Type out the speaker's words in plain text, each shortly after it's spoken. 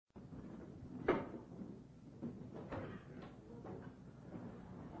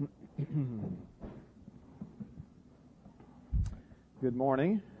Good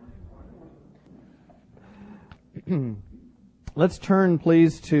morning. Let's turn,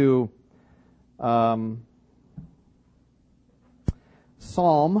 please, to Psalm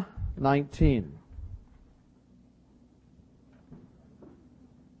 19.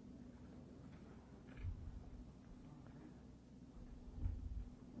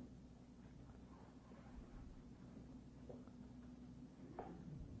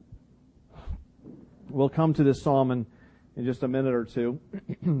 We'll come to this psalm in just a minute or two.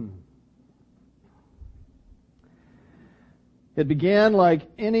 It began like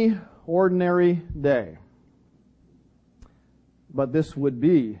any ordinary day, but this would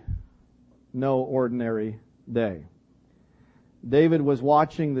be no ordinary day. David was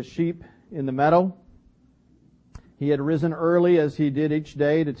watching the sheep in the meadow. He had risen early, as he did each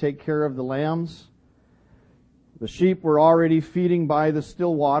day, to take care of the lambs. The sheep were already feeding by the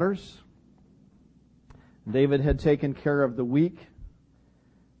still waters. David had taken care of the weak.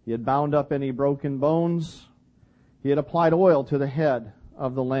 He had bound up any broken bones. He had applied oil to the head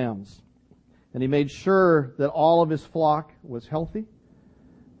of the lambs. And he made sure that all of his flock was healthy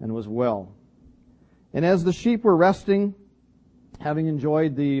and was well. And as the sheep were resting, having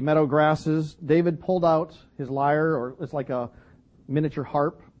enjoyed the meadow grasses, David pulled out his lyre, or it's like a miniature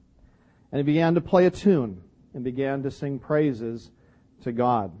harp, and he began to play a tune and began to sing praises to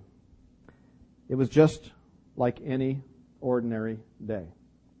God. It was just like any ordinary day.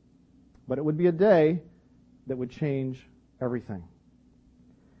 But it would be a day that would change everything.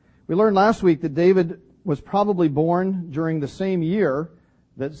 We learned last week that David was probably born during the same year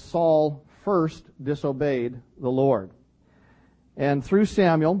that Saul first disobeyed the Lord. And through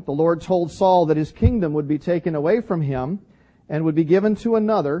Samuel, the Lord told Saul that his kingdom would be taken away from him and would be given to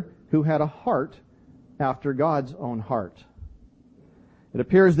another who had a heart after God's own heart. It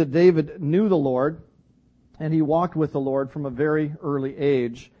appears that David knew the Lord, and he walked with the Lord from a very early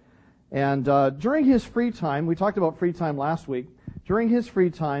age. And during his free time, we talked about free time last week, during his free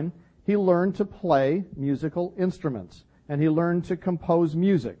time, he learned to play musical instruments, and he learned to compose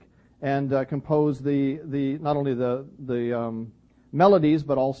music, and compose the not only the melodies,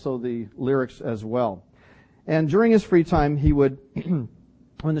 but also the lyrics as well. And during his free time, he would,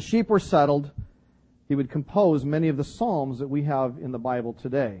 when the sheep were settled, he would compose many of the psalms that we have in the Bible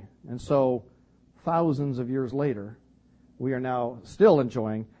today. And so, thousands of years later, we are now still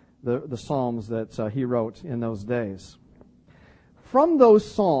enjoying the psalms that he wrote in those days. From those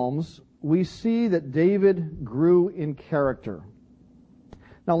psalms, we see that David grew in character.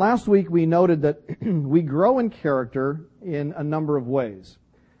 Now, last week we noted that we grow in character in a number of ways.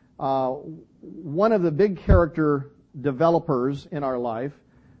 One of the big character developers in our life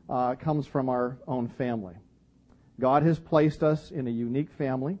comes from our own family. God has placed us in a unique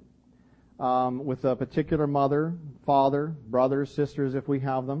family with a particular mother, father, brothers, sisters, if we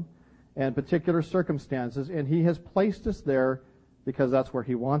have them, and particular circumstances, and He has placed us there because that's where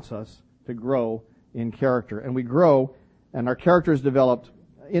He wants us to grow in character. And we grow, and our character is developed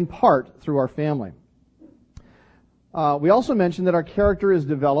in part through our family. We also mentioned that our character is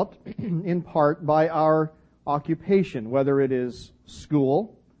developed in part by our occupation, whether it is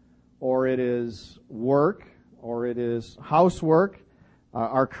school, or it is work, or it is housework,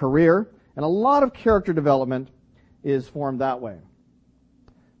 our career. And a lot of character development is formed that way.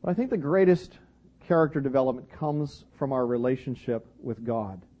 But I think the greatest character development comes from our relationship with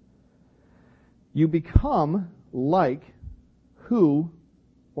God. You become like who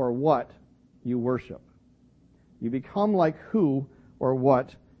or what you worship. You become like who or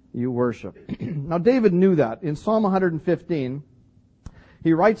what you worship. Now, David knew that. In Psalm 115,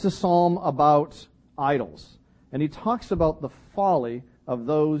 he writes a psalm about idols. And he talks about the folly of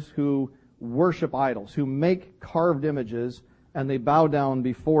those who worship idols, who make carved images and they bow down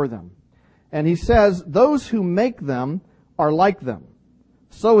before them. And he says, those who make them are like them.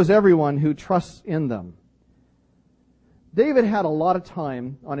 So is everyone who trusts in them. David had a lot of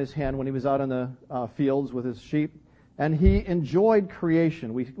time on his hand when he was out in the fields with his sheep, and he enjoyed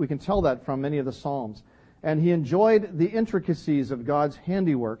creation. We can tell that from many of the Psalms. And he enjoyed the intricacies of God's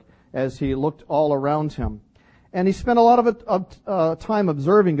handiwork as he looked all around him. And he spent a lot of time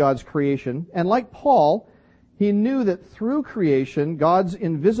observing God's creation. And like Paul, he knew that through creation, God's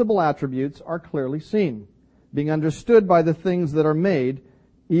invisible attributes are clearly seen, being understood by the things that are made,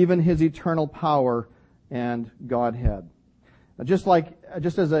 even His eternal power and Godhead. Just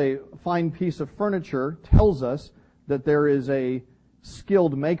as a fine piece of furniture tells us that there is a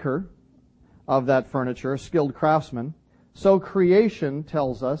skilled maker of that furniture, a skilled craftsman, so creation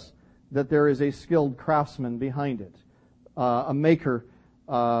tells us that there is a skilled craftsman behind it, a maker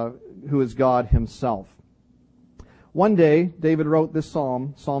who is God Himself. One day, David wrote this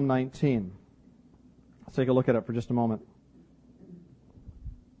psalm, Psalm 19. Let's take a look at it for just a moment.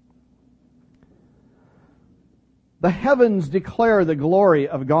 The heavens declare the glory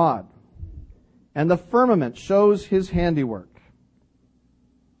of God, and the firmament shows his handiwork.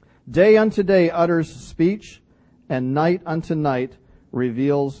 Day unto day utters speech, and night unto night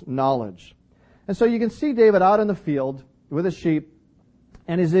reveals knowledge. And so you can see David out in the field with his sheep,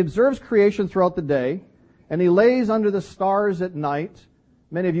 and as he observes creation throughout the day, and he lays under the stars at night.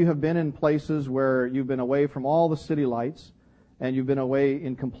 Many of you have been in places where you've been away from all the city lights, and you've been away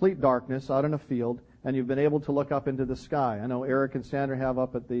in complete darkness out in a field, and you've been able to look up into the sky. I know Eric and Sandra have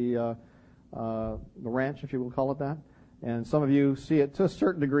up at the ranch, if you will call it that. And some of you see it to a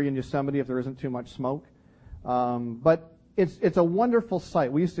certain degree in Yosemite if there isn't too much smoke. But it's a wonderful sight.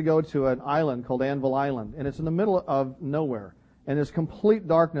 We used to go to an island called Anvil Island, and it's in the middle of nowhere. And there's complete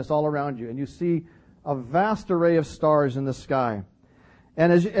darkness all around you, and you see a vast array of stars in the sky.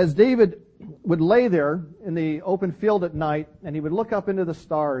 And as David would lay there in the open field at night, and he would look up into the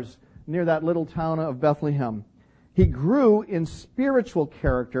stars near that little town of Bethlehem, he grew in spiritual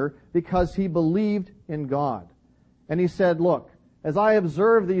character because he believed in God. And he said, look, as I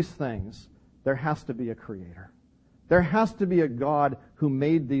observe these things, there has to be a creator. There has to be a God who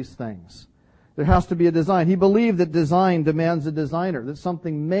made these things. There has to be a design. He believed that design demands a designer, that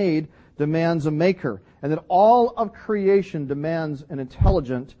something made demands a maker, and that all of creation demands an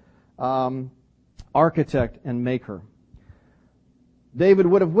intelligent architect and maker. David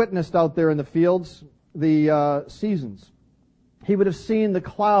would have witnessed out there in the fields the seasons. He would have seen the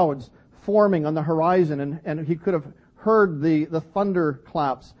clouds forming on the horizon, and he could have heard the thunder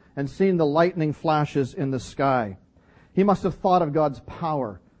claps and seen the lightning flashes in the sky. He must have thought of God's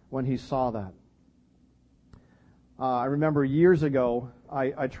power when he saw that. I remember years ago,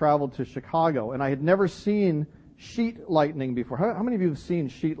 I traveled to Chicago, and I had never seen sheet lightning before. How many of you have seen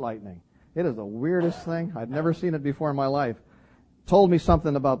sheet lightning? It is the weirdest thing. I'd never seen it before in my life. It told me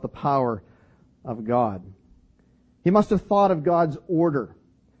something about the power of God. He must have thought of God's order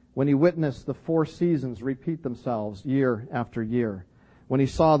when he witnessed the 4 seasons repeat themselves year after year, when he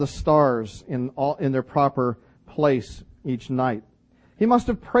saw the stars in their proper place each night. He must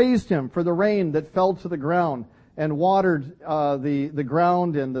have praised him for the rain that fell to the ground and watered the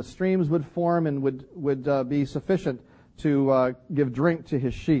ground, and the streams would form and would be sufficient to give drink to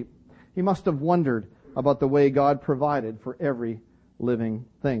his sheep. He must have wondered about the way God provided for every living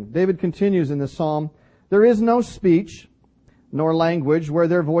thing. David continues in this psalm, there is no speech nor language where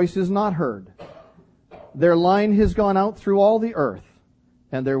their voice is not heard. Their line has gone out through all the earth,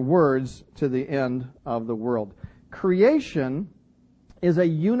 and their words to the end of the world. Creation is a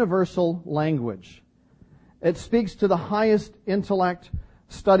universal language. It speaks to the highest intellect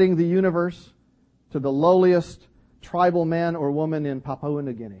studying the universe, to the lowliest tribal man or woman in Papua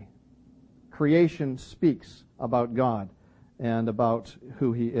New Guinea. Creation speaks about God and about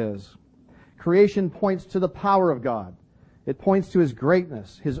who He is. Creation points to the power of God. It points to His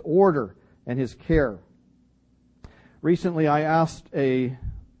greatness, His order, and His care. Recently, I asked a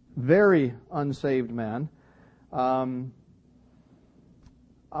very unsaved man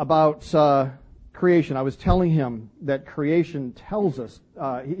about creation. I was telling him that creation tells us.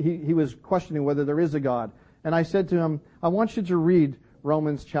 He was questioning whether there is a God. And I said to him, I want you to read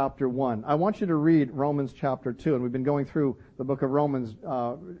Romans chapter 1. I want you to read Romans chapter 2. And we've been going through the book of Romans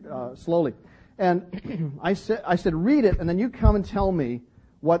slowly. And I said, read it, and then you come and tell me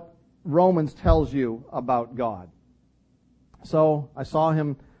what Romans tells you about God. So I saw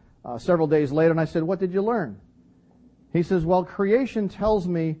him several days later, and I said, what did you learn? He says, well, creation tells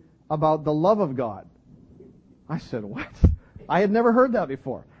me about the love of God. I said, what? I had never heard that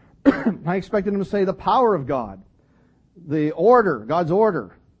before. I expected him to say the power of God, the order, God's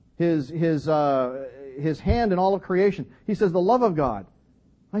order, His hand in all of creation. He says the love of God.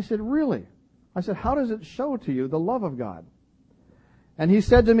 I said, really? I said, how does it show to you the love of God? And he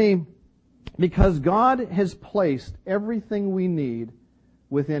said to me, because God has placed everything we need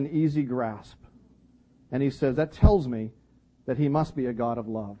within easy grasp. And he says, that tells me that He must be a God of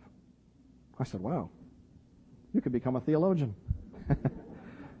love. I said, wow, you could become a theologian.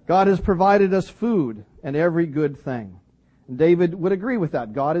 God has provided us food and every good thing. And David would agree with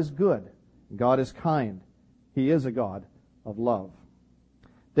that. God is good. God is kind. He is a God of love.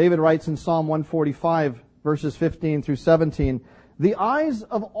 David writes in Psalm 145, verses 15 through 17, the eyes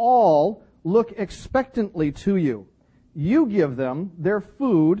of all look expectantly to you. You give them their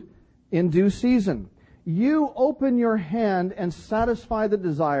food in due season. You open your hand and satisfy the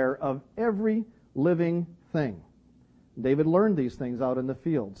desire of every living thing. David learned these things out in the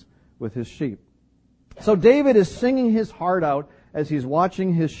fields with his sheep. So David is singing his heart out as he's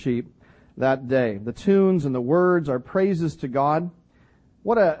watching his sheep that day. The tunes and the words are praises to God.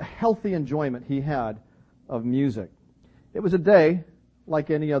 What a healthy enjoyment he had of music. It was a day like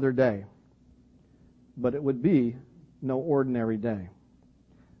any other day, but it would be no ordinary day.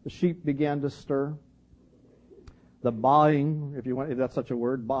 The sheep began to stir. The baaing, if that's such a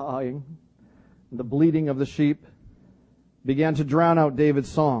word, baaing, the bleating of the sheep began to drown out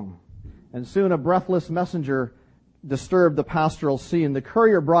David's song. And soon a breathless messenger disturbed the pastoral scene. The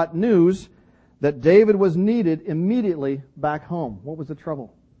courier brought news that David was needed immediately back home. What was the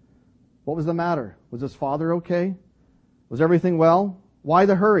trouble? What was the matter? Was his father okay? Was everything well? Why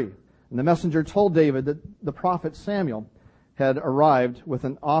the hurry? And the messenger told David that the prophet Samuel had arrived with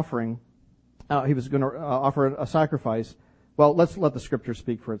an offering. He was going to offer a sacrifice. Well, let's let the scripture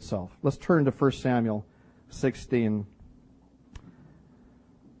speak for itself. Let's turn to 1 Samuel 16.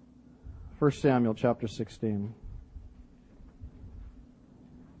 1 Samuel chapter 16.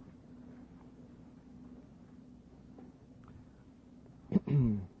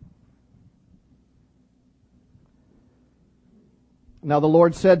 Now the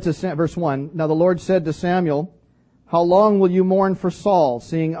Lord said to verse 1, Now the Lord said to Samuel, How long will you mourn for Saul,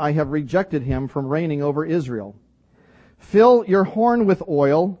 seeing I have rejected him from reigning over Israel? Fill your horn with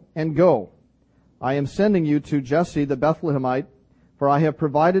oil and go. I am sending you to Jesse the Bethlehemite, for I have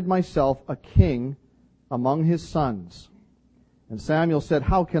provided myself a king among his sons. And Samuel said,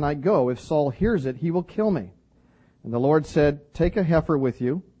 How can I go? If Saul hears it, he will kill me. And the Lord said, Take a heifer with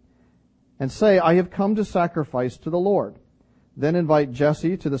you, and say, I have come to sacrifice to the Lord. Then invite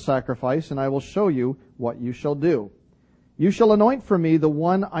Jesse to the sacrifice, and I will show you what you shall do. You shall anoint for me the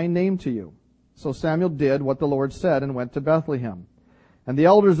one I name to you. So Samuel did what the Lord said and went to Bethlehem. And the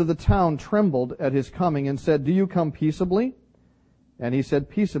elders of the town trembled at his coming and said, Do you come peaceably? And he said,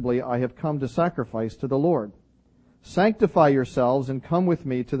 Peaceably, I have come to sacrifice to the Lord. Sanctify yourselves and come with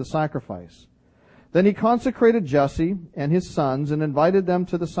me to the sacrifice. Then he consecrated Jesse and his sons and invited them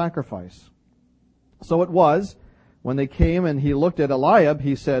to the sacrifice. So it was, when they came and he looked at Eliab,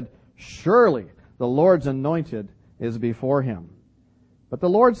 he said, Surely the Lord's anointed is before him. But the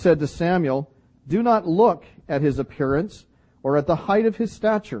Lord said to Samuel, Do not look at his appearance or at the height of his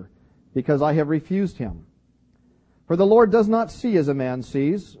stature, because I have refused him. For the Lord does not see as a man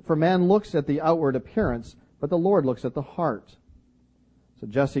sees, for man looks at the outward appearance, but the Lord looks at the heart. So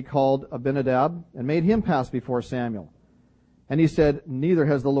Jesse called Abinadab and made him pass before Samuel. And he said, Neither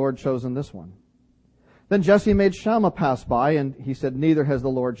has the Lord chosen this one. Then Jesse made Shammah pass by, and he said, Neither has the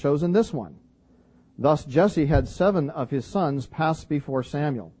Lord chosen this one. Thus Jesse had 7 of his sons pass before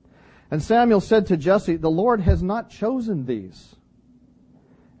Samuel. And Samuel said to Jesse, The Lord has not chosen these.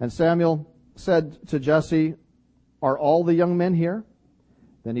 And Samuel said to Jesse, Are all the young men here?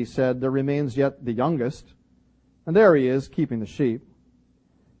 Then he said, There remains yet the youngest, and there he is, keeping the sheep.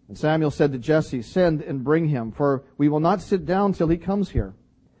 And Samuel said to Jesse, Send and bring him, for we will not sit down till he comes here.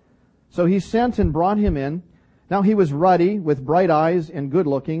 So he sent and brought him in. Now he was ruddy, with bright eyes and good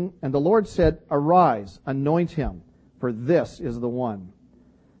looking, and the Lord said, Arise, anoint him, for this is the one.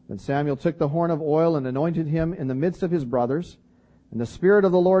 Then Samuel took the horn of oil and anointed him in the midst of his brothers, and the Spirit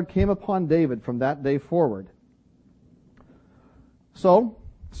of the Lord came upon David from that day forward. So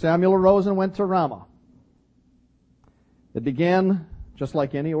Samuel arose and went to Ramah. It began just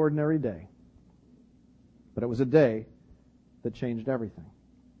like any ordinary day, but it was a day that changed everything.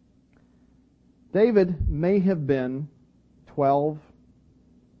 David may have been 12,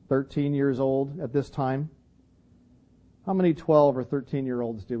 13 years old at this time. How many 12 or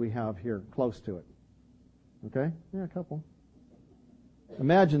 13-year-olds do we have here close to it? Okay? Yeah, a couple.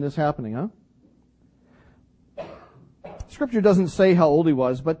 Imagine this happening, huh? Scripture doesn't say how old he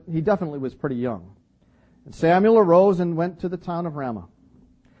was, but he definitely was pretty young. And Samuel arose and went to the town of Ramah.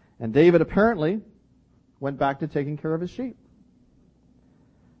 And David apparently went back to taking care of his sheep.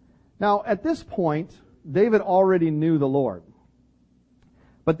 Now, at this point, David already knew the Lord.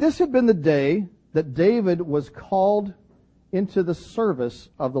 But this had been the day that David was called into the service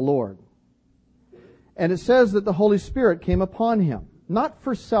of the Lord. And it says that the Holy Spirit came upon him, not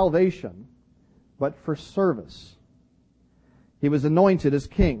for salvation, but for service. He was anointed as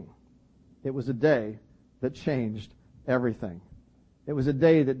king. It was a day that changed everything. It was a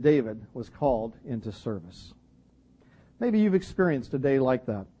day that David was called into service. Maybe you've experienced a day like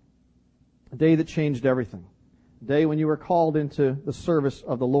that. A day that changed everything. A day when you were called into the service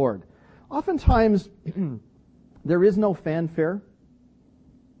of the Lord. Oftentimes, there is no fanfare.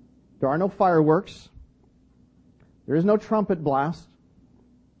 There are no fireworks. There is no trumpet blast.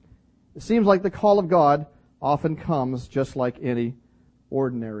 It seems like the call of God often comes just like any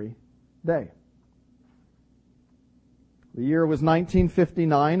ordinary day. The year was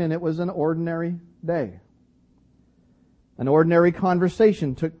 1959, and it was an ordinary day. An ordinary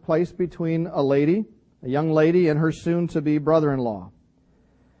conversation took place between a young lady, and her soon-to-be brother-in-law.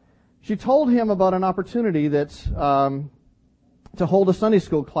 She told him about an opportunity to hold a Sunday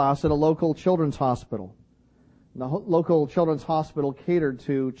school class at a local children's hospital. The local children's hospital catered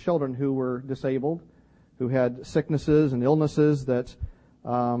to children who were disabled, who had sicknesses and illnesses that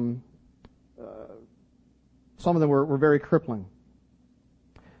some of them were very crippling.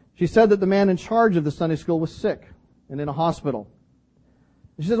 She said that the man in charge of the Sunday school was sick and in a hospital.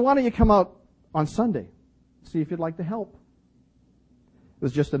 She says, why don't you come out on Sunday, see if you'd like to help? It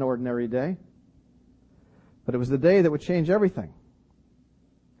was just an ordinary day, but it was the day that would change everything.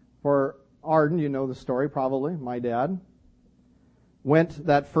 For Arden, you know the story probably, my dad went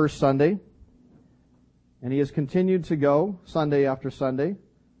that first Sunday, and he has continued to go Sunday after Sunday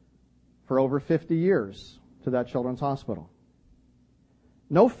for over 50 years to that children's hospital.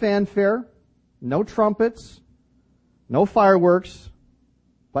 No fanfare, no trumpets, no fireworks,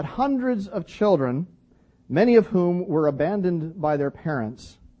 but hundreds of children, many of whom were abandoned by their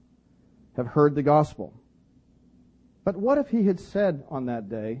parents, have heard the gospel. But what if he had said on that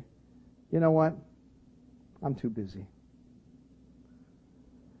day, you know what? I'm too busy.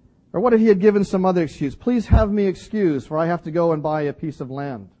 Or what if he had given some other excuse? Please have me excused, for I have to go and buy a piece of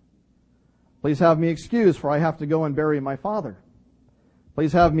land. Please have me excused, for I have to go and bury my father.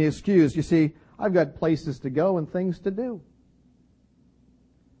 Please have me excused. You see, I've got places to go and things to do.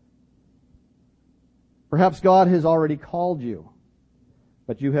 Perhaps God has already called you,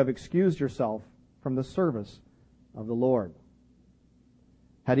 but you have excused yourself from the service of the Lord.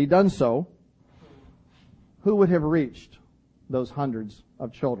 Had he done so, who would have reached those hundreds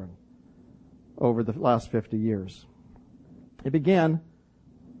of children over the last 50 years? It began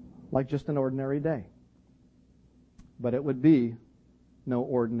like just an ordinary day, but it would be no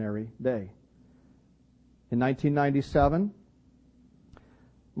ordinary day. In 1997,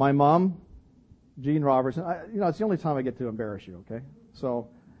 my mom, Jean Robertson, it's the only time I get to embarrass you, okay? So,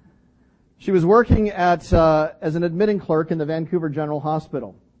 she was working as an admitting clerk in the Vancouver General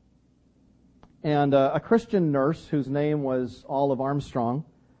Hospital. And a Christian nurse whose name was Olive Armstrong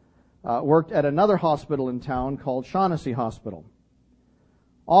worked at another hospital in town called Shaughnessy Hospital.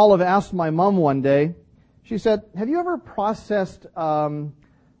 Olive asked my mom one day, she said, have you ever processed an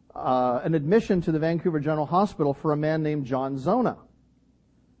admission to the Vancouver General Hospital for a man named John Zona?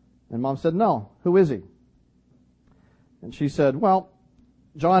 And Mom said, no. Who is he? And she said, well,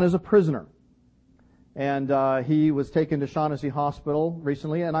 John is a prisoner. And he was taken to Shaughnessy Hospital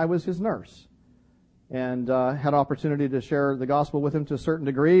recently, and I was his nurse. And had opportunity to share the gospel with him to a certain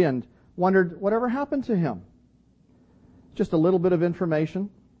degree, and wondered whatever happened to him. Just a little bit of information,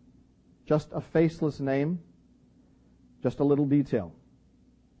 just a faceless name, just a little detail.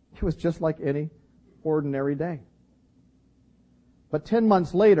 It was just like any ordinary day. But 10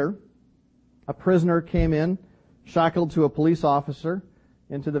 months later, a prisoner came in, shackled to a police officer,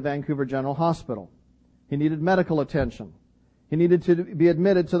 into the Vancouver General Hospital. He needed medical attention. He needed to be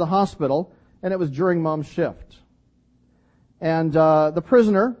admitted to the hospital, and it was during Mom's shift. And the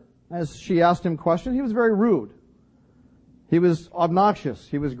prisoner, as she asked him questions, he was very rude. He was obnoxious.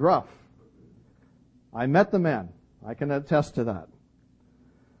 He was gruff. I met the man. I can attest to that.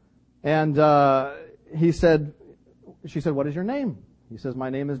 And she said, what is your name? He says, my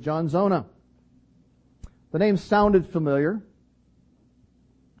name is John Zona. The name sounded familiar.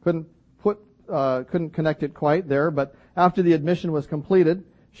 Couldn't connect it quite there, but after the admission was completed,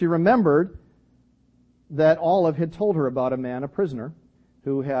 she remembered that Olive had told her about a prisoner,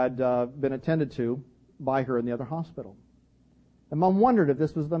 who had been attended to by her in the other hospital. And Mom wondered if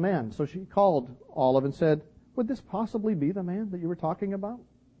this was the man. So she called Olive and said, would this possibly be the man that you were talking about?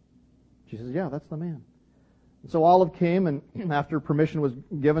 She says, yeah, that's the man. And so Olive came, and after permission was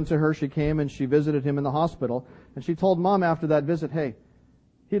given to her, she came and she visited him in the hospital. And she told Mom after that visit, hey,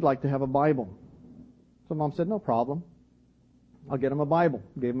 he'd like to have a Bible. So Mom said, no problem. I'll get him a Bible.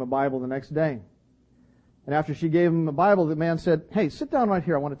 Gave him a Bible the next day. And after she gave him a Bible, the man said, hey, sit down right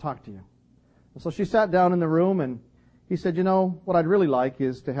here. I want to talk to you. And so she sat down in the room, and he said, what I'd really like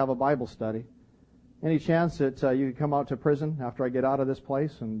is to have a Bible study. Any chance that you could come out to prison after I get out of this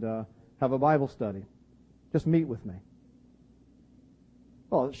place and have a Bible study? Just meet with me.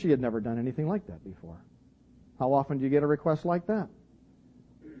 Well, she had never done anything like that before. How often do you get a request like that?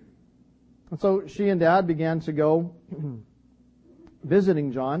 And so she and Dad began to go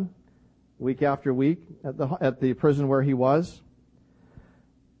visiting John week after week at the prison where he was.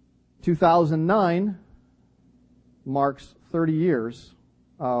 2009 marks 30 years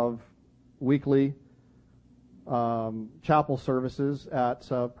of weekly chapel services at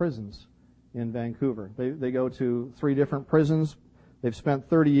prisons in Vancouver. They go to 3 different prisons. They've spent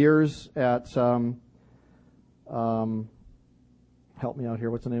 30 years at, help me out here,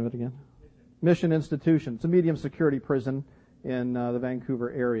 what's the name of it again? Mission Institution. It's a medium security prison in the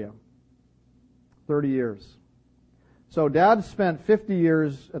Vancouver area. 30 years. So Dad spent 50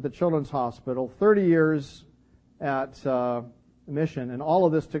 years at the Children's Hospital, 30 years at Mission, and all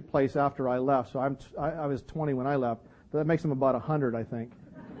of this took place after I left. So I was 20 when I left. But that makes him about 100, I think.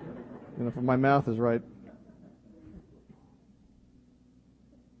 If my math is right.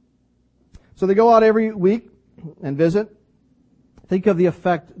 So they go out every week and visit. Think of the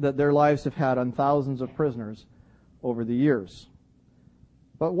effect that their lives have had on thousands of prisoners over the years.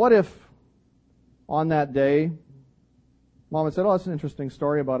 But what if on that day, Mom had said, oh, that's an interesting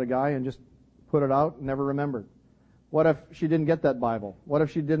story about a guy, and just put it out and never remembered? What if she didn't get that Bible? What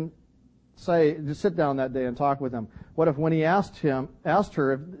if she didn't just sit down that day and talk with him? What if when he asked her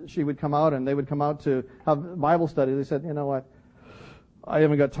if she would come out and they would come out to have Bible study, they said, you know what, I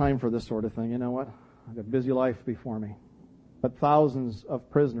haven't got time for this sort of thing. You know what, I've got a busy life before me. But thousands of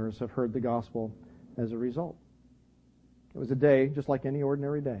prisoners have heard the gospel as a result. It was a day just like any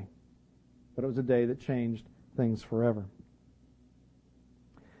ordinary day, but it was a day that changed things forever.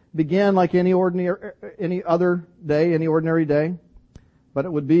 It began like any other day, any ordinary day, but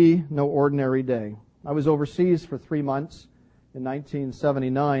it would be no ordinary day. I was overseas for 3 months in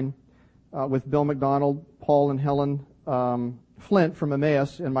 1979 with Bill McDonald, Paul and Helen Flint from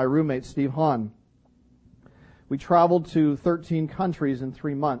Emmaus, and my roommate Steve Hahn. We traveled to 13 countries in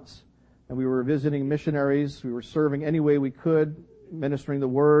 3 months, and we were visiting missionaries. We were serving any way we could, ministering the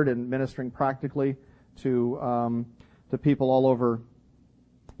Word and ministering practically to people all over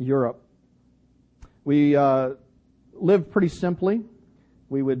Europe. We lived pretty simply.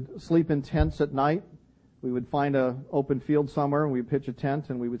 We would sleep in tents at night. We would find an open field somewhere, and we'd pitch a tent,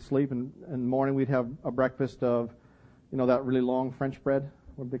 and we would sleep. And in the morning, we'd have a breakfast of, that really long French bread.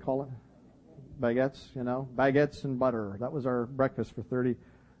 What do they call it? Baguettes, baguettes and butter. That was our breakfast for 3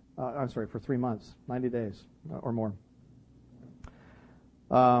 months, 90 days or more.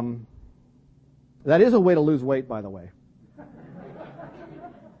 That is a way to lose weight, by the way.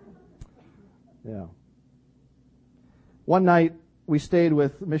 Yeah. One night, we stayed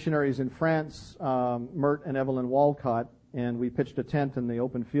with missionaries in France, Mert and Evelyn Walcott, and we pitched a tent in the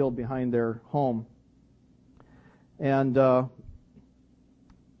open field behind their home. And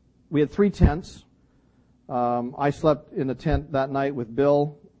we had 3 tents. I slept in the tent that night with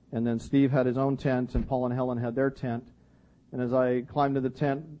Bill, and then Steve had his own tent, and Paul and Helen had their tent. And as I climbed to the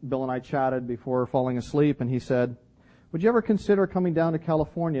tent, Bill and I chatted before falling asleep, and he said, would you ever consider coming down to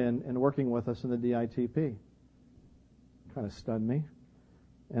California and working with us in the DITP? Kind of stunned me.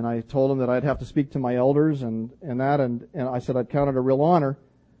 And I told him that I'd have to speak to my elders and I said I'd count it a real honor.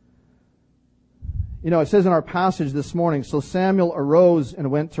 It says in our passage this morning, so Samuel arose and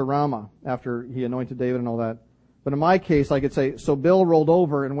went to Ramah after he anointed David and all that. But in my case, I could say, so Bill rolled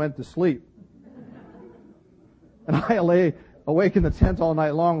over and went to sleep. And I lay awake in the tent all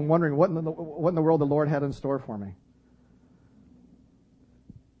night long wondering what in the world the Lord had in store for me.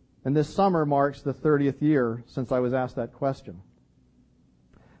 And this summer marks the 30th year since I was asked that question.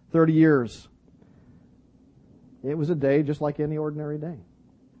 30 years. It was a day just like any ordinary day.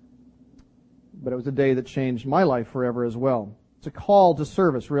 But it was a day that changed my life forever as well. It's a call to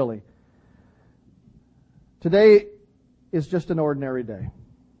service, really. Today is just an ordinary day.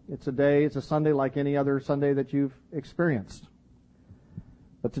 It's a Sunday like any other Sunday that you've experienced.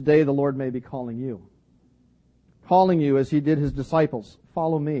 But today the Lord may be calling you. Calling you as He did His disciples,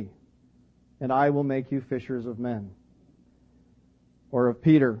 follow me, and I will make you fishers of men. Or of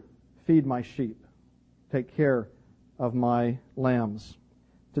Peter, feed my sheep, take care of my lambs.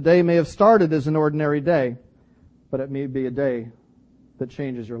 Today may have started as an ordinary day, but it may be a day that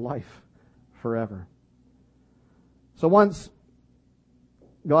changes your life forever. So once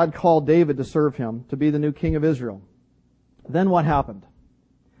God called David to serve Him, to be the new king of Israel. Then what happened?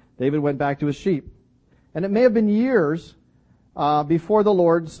 David went back to his sheep. And it may have been years before the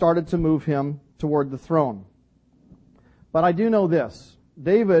Lord started to move him toward the throne. But I do know this.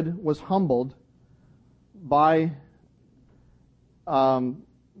 David was humbled by the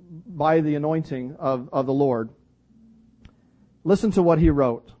anointing of the Lord. Listen to what he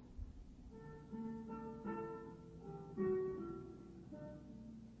wrote.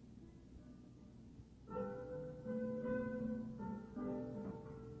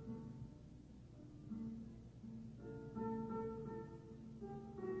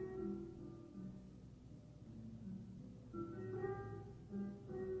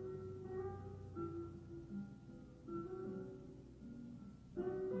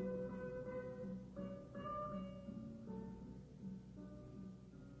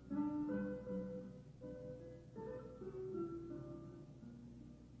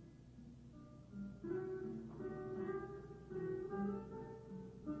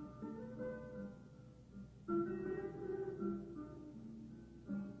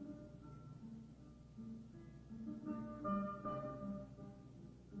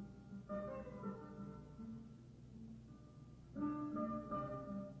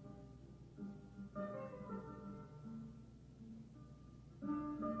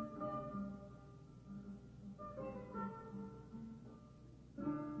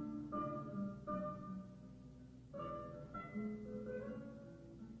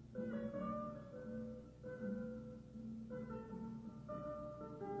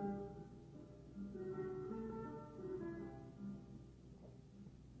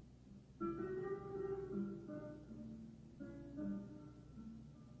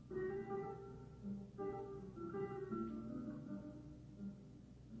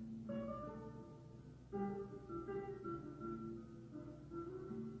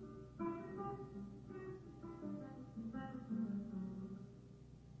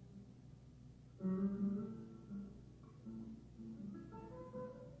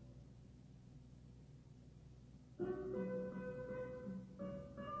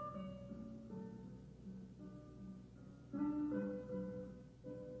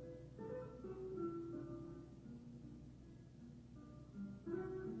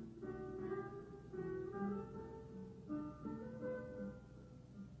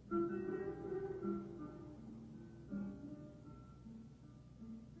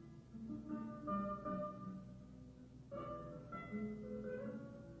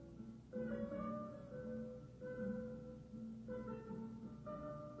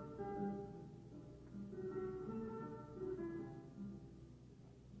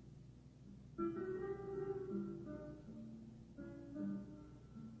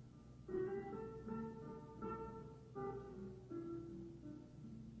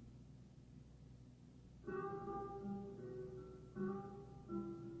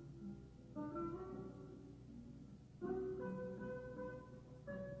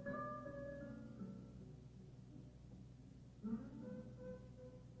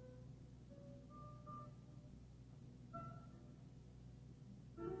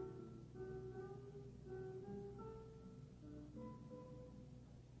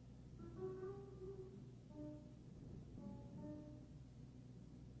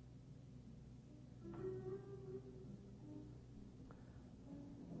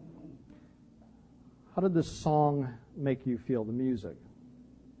 How did this song make you feel, the music?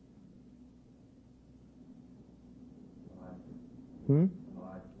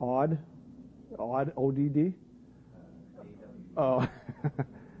 Odd? Odd? O-D-D? Oh.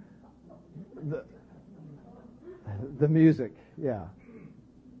 The music, yeah.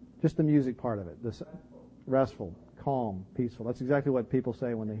 Just the music part of it. This restful, calm, peaceful. That's exactly what people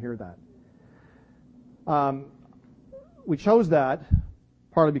say when they hear that. We chose that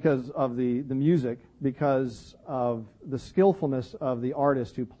partly because of the music, because of the skillfulness of the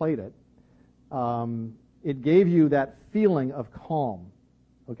artist who played it. It gave you that feeling of calm.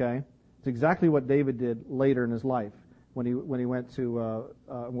 Okay? It's exactly what David did later in his life when he went to,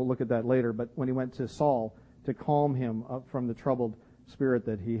 we'll look at that later, but when he went to Saul to calm him up from the troubled spirit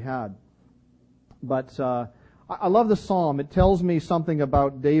that he had. But I love the psalm. It tells me something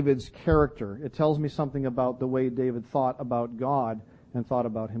about David's character. It tells me something about the way David thought about God and thought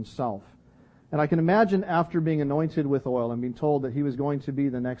about himself. And I can imagine after being anointed with oil and being told that he was going to be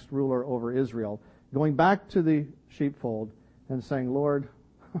the next ruler over Israel, going back to the sheepfold and saying, Lord,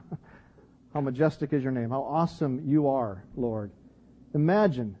 how majestic is your name. How awesome you are, Lord.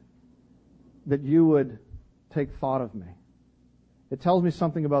 Imagine that you would take thought of me. It tells me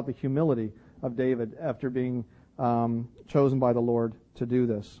something about the humility of David after being chosen by the Lord to do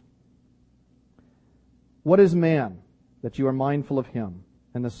this. What is man that you are mindful of him,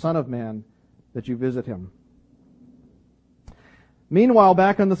 and the Son of Man that you visit him? Meanwhile,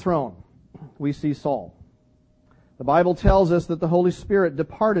 back on the throne, we see Saul. The Bible tells us that the Holy Spirit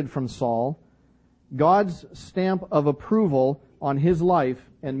departed from Saul. God's stamp of approval on his life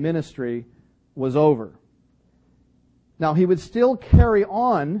and ministry was over. Now, he would still carry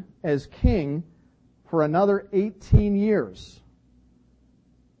on as king for another 18 years.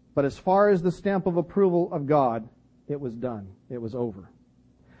 But as far as the stamp of approval of God, it was done. It was over.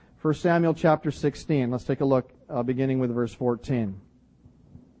 1 Samuel chapter 16. Let's take a look beginning with verse 14.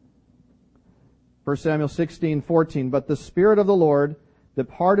 1 Samuel 16:14. But the Spirit of the Lord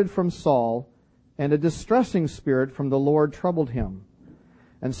departed from Saul, and a distressing spirit from the Lord troubled him.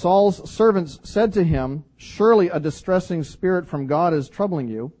 And Saul's servants said to him, Surely a distressing spirit from God is troubling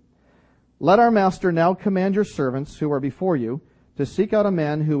you. Let our master now command your servants who are before you to seek out a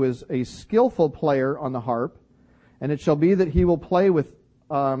man who is a skillful player on the harp, and it shall be that he will play with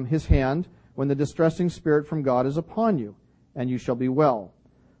his hand when the distressing spirit from God is upon you, and you shall be well.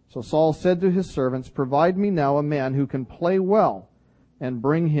 So Saul said to his servants, Provide me now a man who can play well, and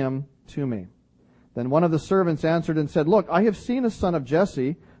bring him to me. Then one of the servants answered and said, Look, I have seen a son of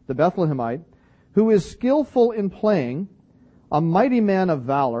Jesse, the Bethlehemite, who is skillful in playing, a mighty man of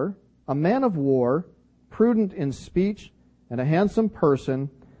valor, a man of war, prudent in speech, and a handsome person,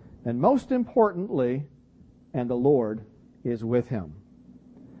 and most importantly, and the Lord is with him.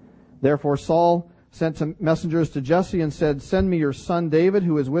 Therefore Saul sent some messengers to Jesse and said, Send me your son David,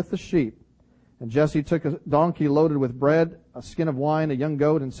 who is with the sheep. And Jesse took a donkey loaded with bread, a skin of wine, a young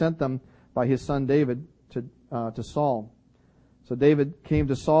goat, and sent them by his son David to Saul. So David came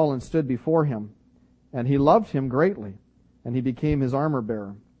to Saul and stood before him, and he loved him greatly, and he became his armor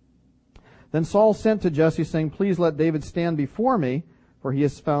bearer. Then Saul sent to Jesse, saying, Please let David stand before me, for he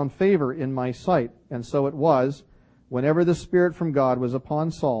has found favor in my sight. And so it was, whenever the Spirit from God was upon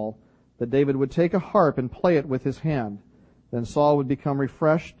Saul, that David would take a harp and play it with his hand. Then Saul would become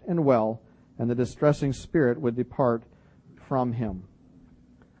refreshed and well, and the distressing spirit would depart from him.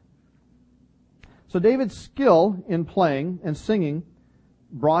 So David's skill in playing and singing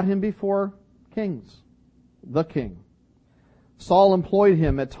brought him before kings, the king. Saul employed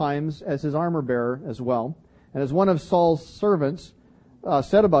him at times as his armor bearer as well. And as one of Saul's servants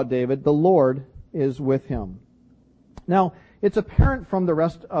said about David, the Lord is with him. Now, it's apparent from the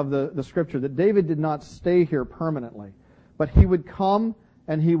rest of the scripture that David did not stay here permanently, but he would come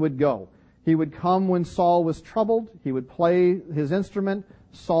and he would go. He would come when Saul was troubled. He would play his instrument.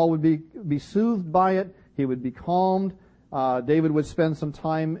 Saul would be soothed by it. He would be calmed. David would spend some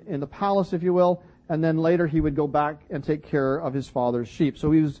time in the palace, if you will, and then later he would go back and take care of his father's sheep.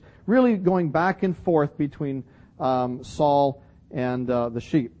 So he was really going back and forth between Saul and the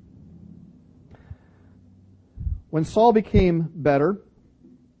sheep. When Saul became better,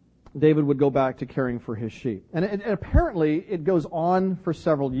 David would go back to caring for his sheep. And apparently it goes on for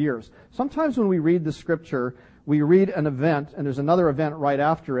several years. Sometimes when we read the scripture, we read an event, and there's another event right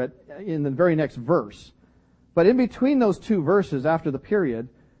after it in the very next verse. But in between those two verses, after the period,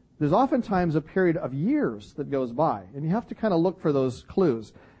 there's oftentimes a period of years that goes by. And you have to kind of look for those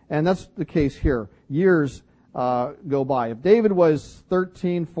clues. And that's the case here. Years go by. If David was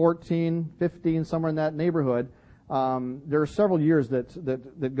 13, 14, 15, somewhere in that neighborhood, there are several years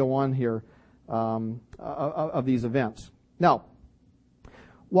that go on here of these events. Now,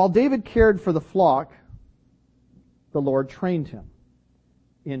 while David cared for the flock, the Lord trained him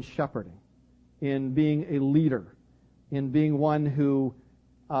in shepherding, in being a leader, in being one who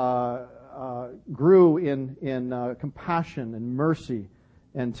grew in compassion and mercy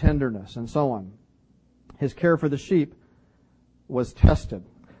and tenderness and so on. His care for the sheep was tested.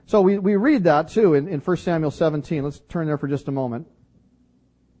 So we read that too in 1 Samuel 17. Let's turn there for just a moment.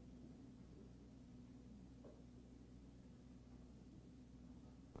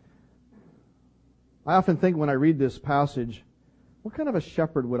 I often think when I read this passage, what kind of a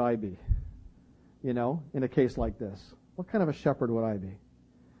shepherd would I be? In a case like this. What kind of a shepherd would I be?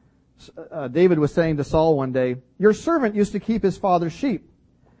 David was saying to Saul one day, "Your servant used to keep his father's sheep.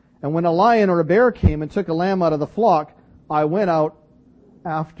 And when a lion or a bear came and took a lamb out of the flock, I went out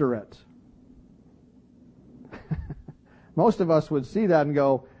after it." Most of us would see that and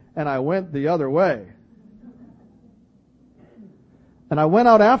go, "And I went the other way. And I went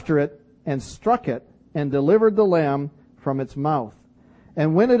out after it and struck it and delivered the lamb from its mouth.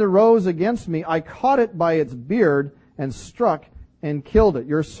 And when it arose against me, I caught it by its beard and struck and killed it.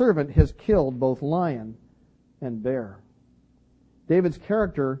 Your servant has killed both lion and bear." David's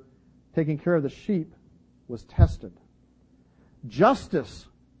character, taking care of the sheep, was tested. Justice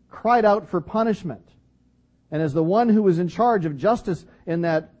cried out for punishment. And as the one who was in charge of justice in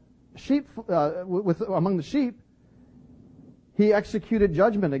that sheep, among the sheep, he executed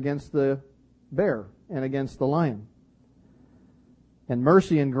judgment against the bear and against the lion. And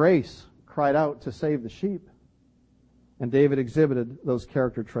mercy and grace cried out to save the sheep. And David exhibited those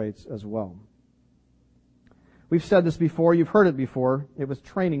character traits as well. We've said this before. You've heard it before. It was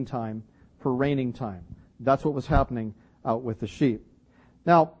training time for reigning time. That's what was happening out with the sheep.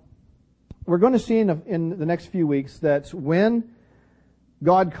 Now, we're going to see in the next few weeks that when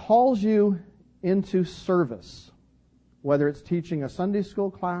God calls you into service, whether it's teaching a Sunday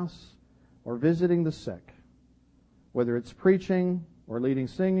school class or visiting the sick, whether it's preaching or leading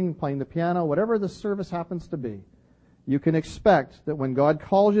singing, playing the piano, whatever the service happens to be, you can expect that when God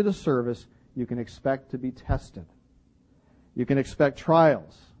calls you to service, you can expect to be tested. You can expect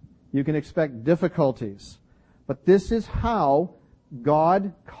trials. You can expect difficulties. But this is how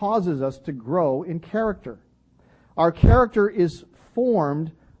God causes us to grow in character. Our character is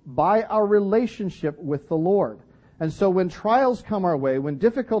formed by our relationship with the Lord. And so when trials come our way, when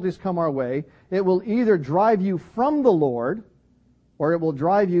difficulties come our way, it will either drive you from the Lord or it will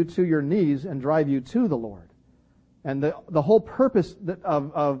drive you to your knees and drive you to the Lord. And the whole purpose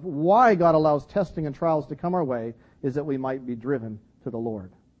of why God allows testing and trials to come our way is that we might be driven to the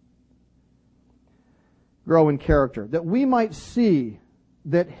Lord. Grow in character. That we might see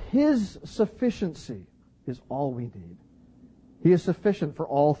that His sufficiency is all we need. He is sufficient for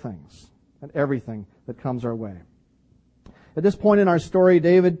all things and everything that comes our way. At this point in our story,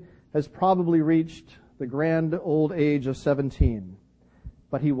 David has probably reached the grand old age of 17.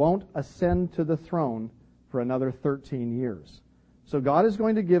 But he won't ascend to the throne for another 13 years. So God is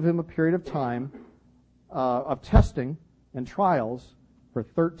going to give him a period of time of testing and trials for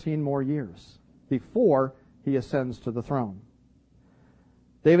 13 more years before he ascends to the throne.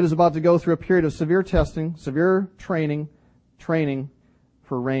 David is about to go through a period of severe testing, severe training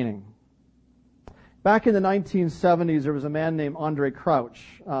for reigning. Back in the 1970s, there was a man named Andre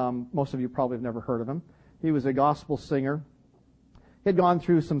Crouch. Most of you probably have never heard of him. He was a gospel singer. He had gone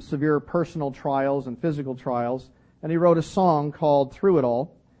through some severe personal trials and physical trials, and he wrote a song called Through It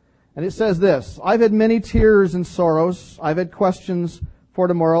All. And it says this: "I've had many tears and sorrows. I've had questions for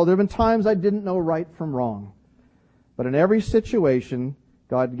tomorrow. There have been times I didn't know right from wrong. But in every situation,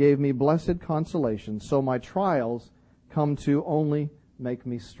 God gave me blessed consolation. So my trials come to only make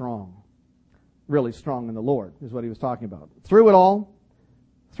me strong." Really strong in the Lord is what he was talking about. Through it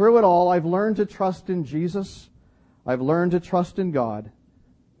all, I've learned to trust in Jesus. I've learned to trust in God.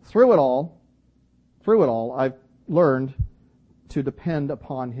 Through it all, I've learned to depend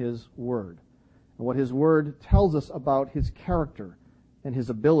upon His Word. And what His Word tells us about His character and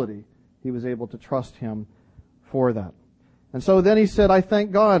His ability, he was able to trust Him for that. And so then he said, "I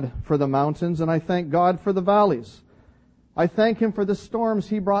thank God for the mountains and I thank God for the valleys. I thank Him for the storms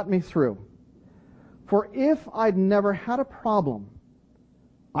He brought me through. For if I'd never had a problem,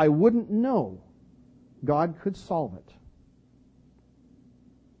 I wouldn't know God could solve it."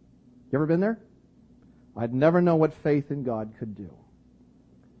 You ever been there? I'd never know what faith in God could do.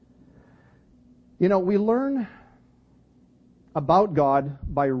 You know, we learn about God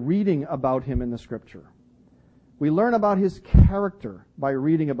by reading about Him in the Scripture. We learn about His character by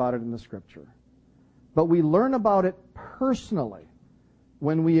reading about it in the Scripture. But we learn about it personally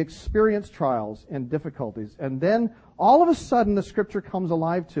when we experience trials and difficulties, and then all of a sudden the Scripture comes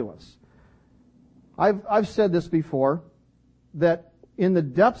alive to us. I've said this before, that in the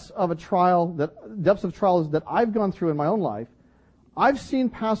depths of trials that I've gone through in my own life, I've seen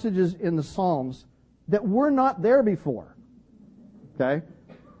passages in the Psalms that were not there before. Okay?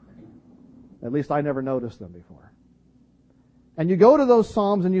 At least I never noticed them before. And you go to those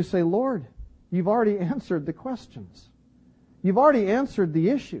Psalms and you say, Lord, you've already answered the questions. You've already answered the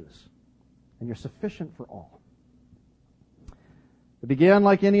issues. And you're sufficient for all. It began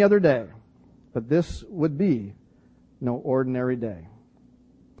like any other day, but this would be no ordinary day.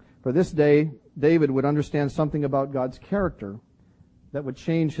 For this day, David would understand something about God's character that would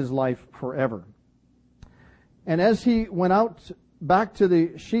change his life forever. And as he went out back to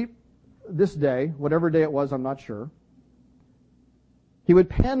the sheep this day, whatever day it was, I'm not sure, he would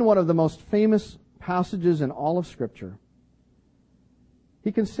pen one of the most famous passages in all of Scripture.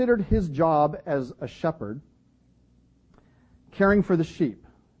 He considered his job as a shepherd, caring for the sheep.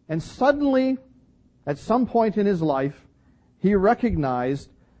 And suddenly, at some point in his life, he recognized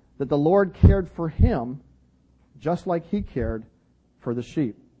that the Lord cared for him just like he cared for the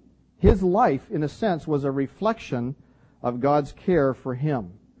sheep. His life, in a sense, was a reflection of God's care for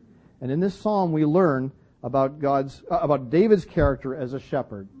him. And in this psalm we learn about David's character as a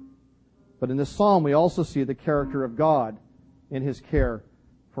shepherd. But in this psalm we also see the character of God in his care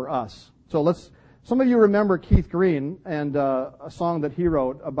for us. So some of you remember Keith Green and a song that he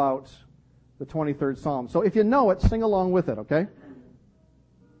wrote about the 23rd Psalm. So if you know it, sing along with it, okay?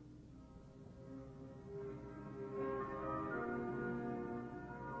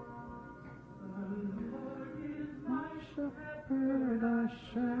 I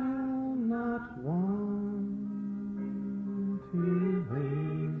shall not want. He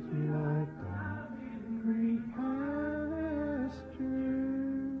lays me like down green pastures.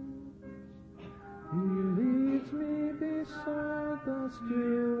 He leads me beside the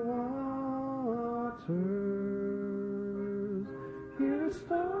still waters. He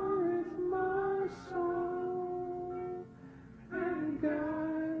restoreth my soul and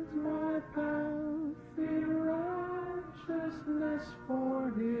guides my path in righteousness for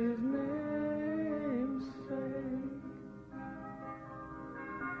His name's sake.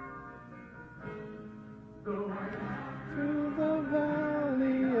 Through the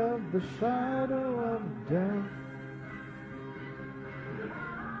valley of the shadow of death,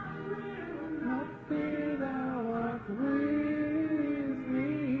 not fear, thou art with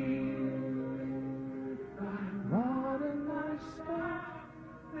me. Thy rod and thy staff,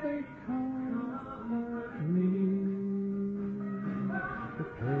 they comfort me.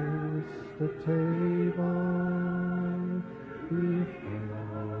 Preparest the table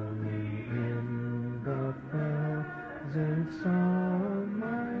before me in the presence of my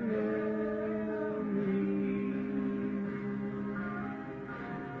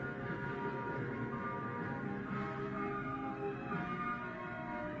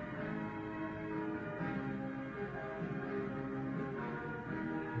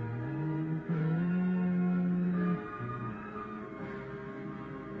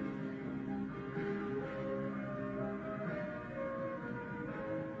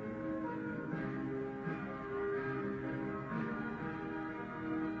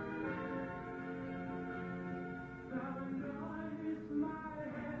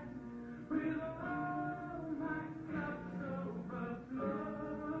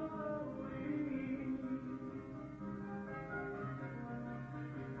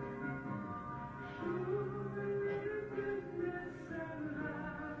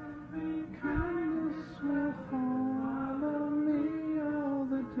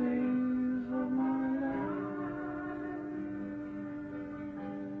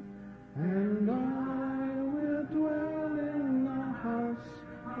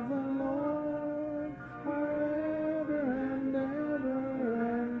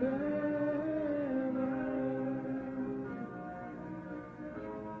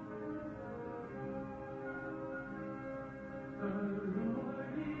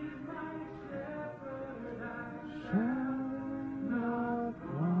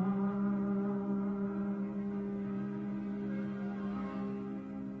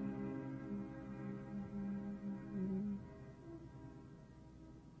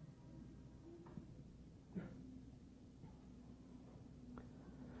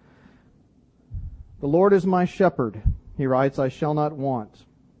The Lord is my shepherd, he writes, I shall not want.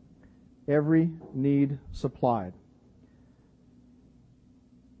 Every need supplied.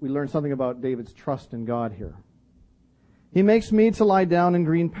 We learn something about David's trust in God here. He makes me to lie down in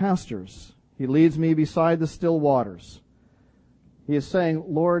green pastures. He leads me beside the still waters. He is saying,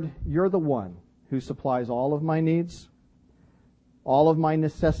 Lord, you're the one who supplies all of my needs, all of my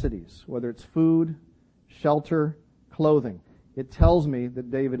necessities, whether it's food, shelter, clothing. It tells me that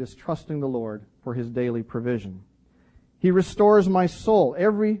David is trusting the Lord for his daily provision. He restores my soul,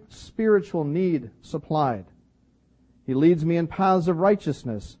 every spiritual need supplied. He leads me in paths of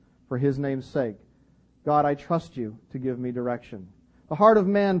righteousness for his name's sake. God, I trust you to give me direction. The heart of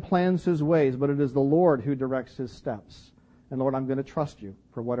man plans his ways, but it is the Lord who directs his steps. And Lord, I'm going to trust you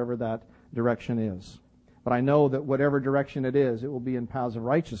for whatever that direction is. But I know that whatever direction it is, it will be in paths of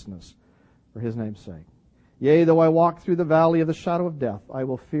righteousness for his name's sake. Yea, though I walk through the valley of the shadow of death, I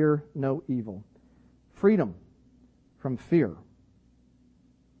will fear no evil. Freedom from fear.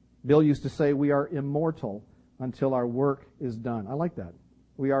 Bill used to say, we are immortal until our work is done. I like that.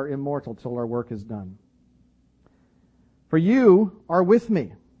 We are immortal till our work is done. For you are with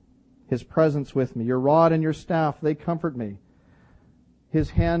me, his presence with me. Your rod and your staff, they comfort me. His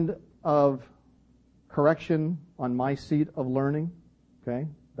hand of correction on my seat of learning, okay,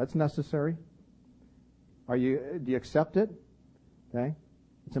 that's necessary. Do you accept it? Okay,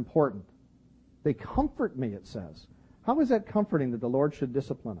 it's important. They comfort me, it says. How is that comforting that the Lord should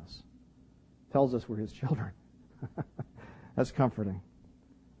discipline us? Tells us we're his children. That's comforting.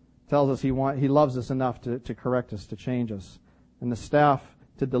 Tells us he loves us enough to correct us, to change us. And the staff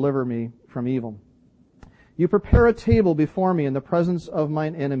to deliver me from evil. You prepare a table before me in the presence of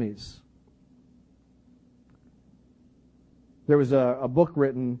mine enemies. There was a book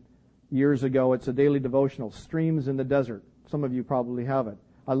written years ago. It's a daily devotional, Streams in the Desert. Some of you probably have it.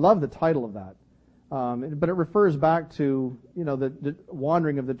 I love the title of that. But it refers back to, the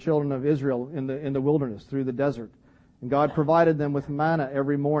wandering of the children of Israel in the wilderness through the desert. And God provided them with manna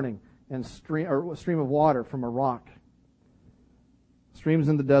every morning and a stream of water from a rock. Streams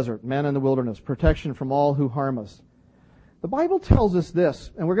in the desert, manna in the wilderness, protection from all who harm us. The Bible tells us this,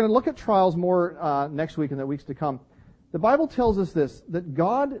 and we're going to look at trials more next week and the weeks to come. The Bible tells us this, that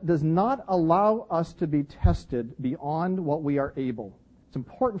God does not allow us to be tested beyond what we are able. It's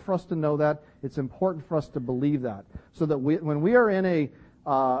important for us to know that. It's important for us to believe that. So that when we are in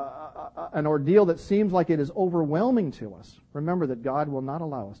an ordeal that seems like it is overwhelming to us, remember that God will not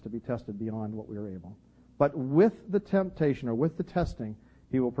allow us to be tested beyond what we are able. But with the temptation or with the testing,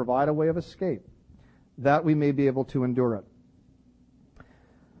 he will provide a way of escape that we may be able to endure it.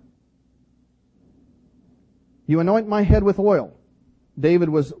 You anoint my head with oil. David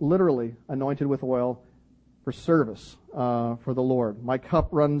was literally anointed with oil for service for the Lord. My cup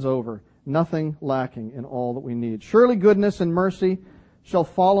runs over, nothing lacking in all that we need. Surely goodness and mercy shall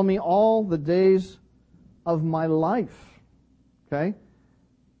follow me all the days of my life. Okay?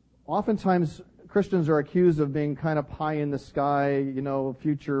 Oftentimes, Christians are accused of being kind of pie in the sky,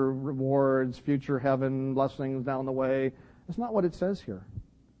 future rewards, future heaven, blessings down the way. That's not what it says here.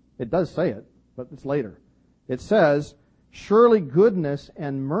 It does say it, but it's later. It says, surely goodness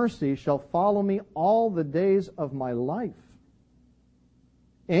and mercy shall follow me all the days of my life,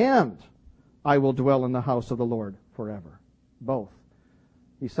 and I will dwell in the house of the Lord forever. Both.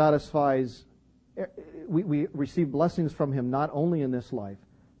 He satisfies, we receive blessings from him not only in this life,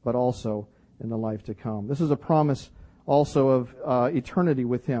 but also in the life to come. This is a promise also of eternity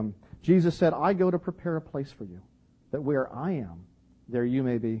with him. Jesus said, I go to prepare a place for you, that where I am, there you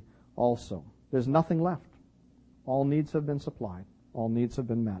may be also. There's nothing left. All needs have been supplied. All needs have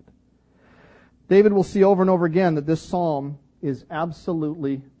been met. David will see over and over again that this psalm is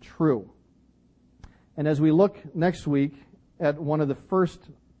absolutely true. And as we look next week at one of the first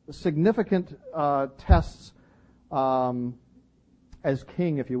significant tests as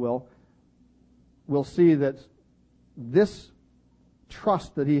king, if you will, we'll see that this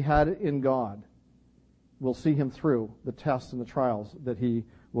trust that he had in God will see him through the tests and the trials that he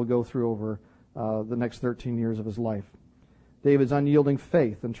will go through over the next 13 years of his life. David's unyielding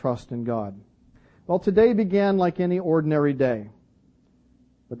faith and trust in God. Well, today began like any ordinary day,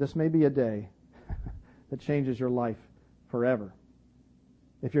 but this may be a day that changes your life forever.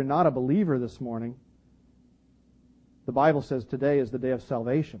 If you're not a believer this morning, the Bible says today is the day of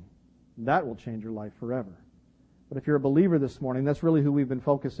salvation. That will change your life forever. But if you're a believer this morning, that's really who we've been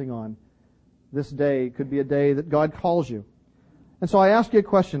focusing on. This day could be a day that God calls you. And so I ask you a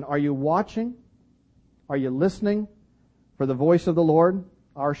question. Are you watching? Are you listening for the voice of the Lord,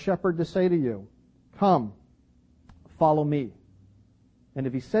 our shepherd, to say to you, come, follow me? And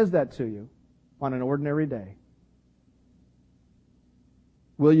if he says that to you on an ordinary day,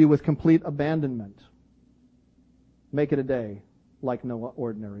 will you with complete abandonment make it a day like no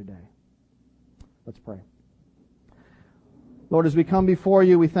ordinary day? Let's pray. Lord, as we come before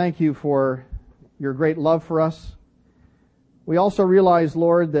you, we thank you for your great love for us. We also realize,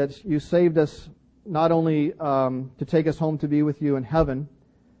 Lord, that you saved us not only to take us home to be with you in heaven.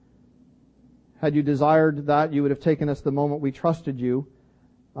 Had you desired that, you would have taken us the moment we trusted you,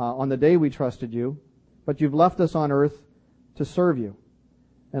 on the day we trusted you. But you've left us on earth to serve you.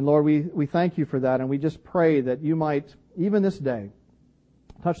 And Lord, we thank you for that, and we just pray that you might, even this day,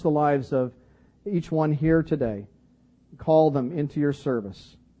 touch the lives of each one here today. Call them into your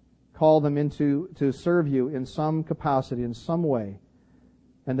service. Call them to serve you in some capacity, in some way,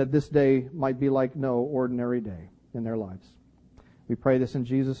 and that this day might be like no ordinary day in their lives. We pray this in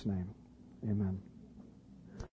Jesus' name. Amen.